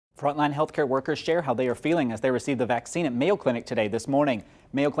Frontline healthcare workers share how they are feeling as they receive the vaccine at Mayo Clinic today this morning.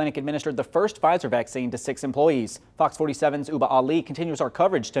 Mayo Clinic administered the first Pfizer vaccine to 6 employees. Fox 47's Uba Ali continues our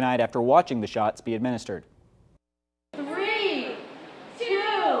coverage tonight after watching the shots be administered. 3, 2,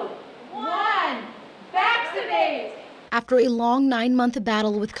 1, vaccinate! After a long 9-month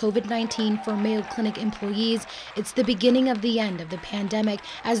battle with COVID-19 for Mayo Clinic employees, it's the beginning of the end of the pandemic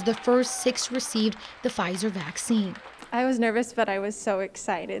as the first 6 received the Pfizer vaccine. I was nervous, but I was so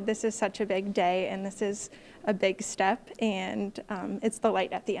excited. This is such a big day, and this is a big step, and it's the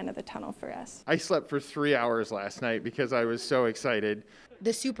light at the end of the tunnel for us. I slept for 3 hours last night because I was so excited.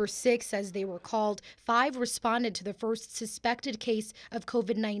 The Super 6, as they were called, 5 responded to the first suspected case of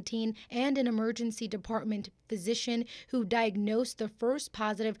COVID-19 and an emergency department physician who diagnosed the first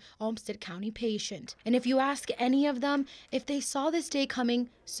positive Olmsted County patient. And if you ask any of them if they saw this day coming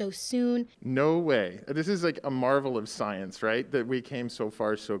so soon, no way. This is like a marvel of science, right? That we came so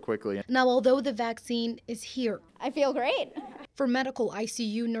far so quickly. Now, although the vaccine is here, I feel great. For medical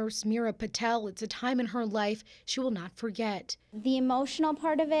ICU nurse Meera Patel, it's a time in her life she will not forget. The emotional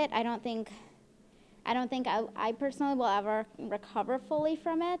part of it, I don't think I personally will ever recover fully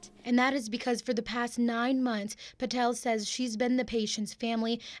from it. And that is because for the past 9 months, Patel says she's been the patient's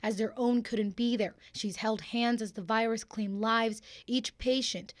family as their own couldn't be there. She's held hands as the virus claimed lives. Each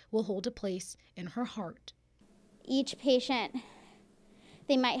patient will hold a place in her heart. Each patient,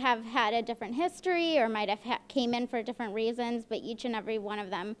 they might have had a different history or might have came in for different reasons, but each and every one of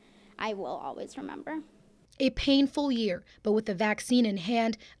them I will always remember. A painful year, but with the vaccine in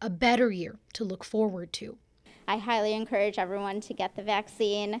hand, a better year to look forward to. I highly encourage everyone to get the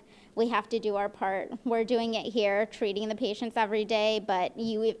vaccine. We have to do our part. We're doing it here, treating the patients every day, but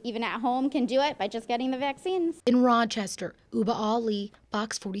you, even at home, can do it by just getting the vaccines. In Rochester, Uba Ali,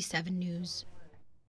 Fox 47 News.